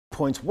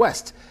points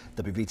west.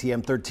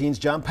 WVTM 13's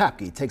John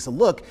Papke takes a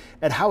look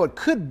at how it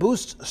could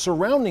boost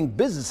surrounding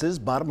businesses'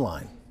 bottom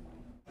line.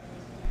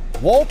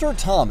 Walter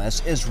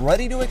Thomas is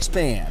ready to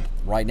expand.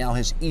 Right now,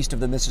 his east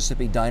of the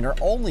Mississippi diner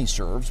only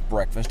serves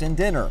breakfast and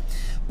dinner.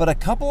 But a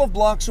couple of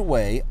blocks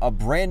away, a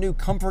brand new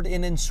Comfort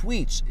Inn and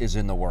Suites is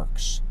in the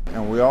works.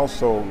 And we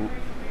also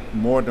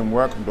more than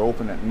welcome to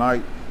open at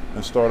night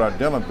and start our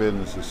dinner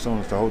business as soon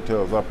as the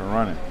hotel is up and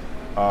running.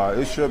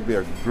 It should be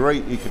a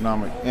great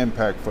economic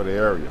impact for the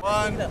area.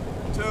 1,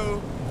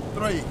 2,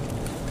 3.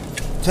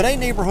 Today,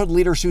 neighborhood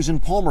leader Susan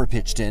Palmer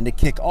pitched in to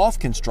kick off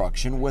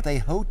construction with a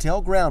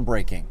hotel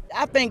groundbreaking.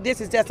 I think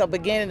this is just a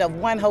beginning of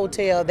one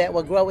hotel that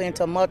will grow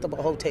into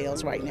multiple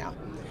hotels right now.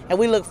 And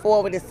we look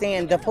forward to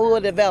seeing the full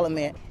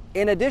development.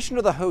 In addition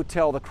to the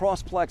hotel, the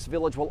CrossPlex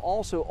Village will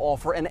also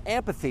offer an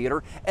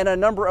amphitheater and a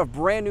number of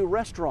brand new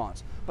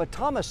restaurants. But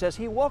Thomas says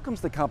he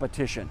welcomes the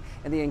competition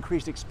and the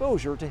increased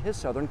exposure to his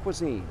southern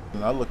cuisine.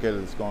 And I look at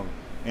it as going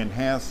to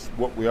enhance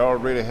what we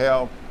already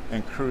have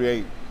and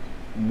create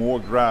more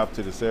drive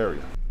to this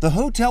area. The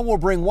hotel will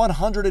bring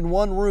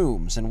 101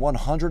 rooms and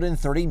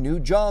 130 new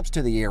jobs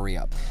to the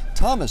area.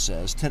 Thomas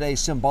says today's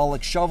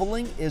symbolic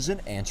shoveling is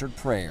an answered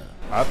prayer.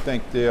 I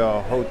think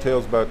the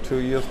hotel's about 2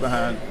 years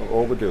behind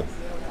overdue.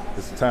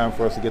 It's time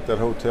for us to get that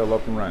hotel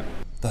up and running.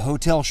 The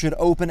hotel should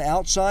open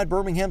outside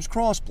Birmingham's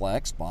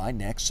CrossPlex by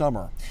next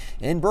summer.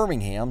 In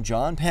Birmingham,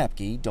 John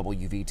Papke,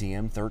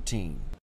 WVTM 13.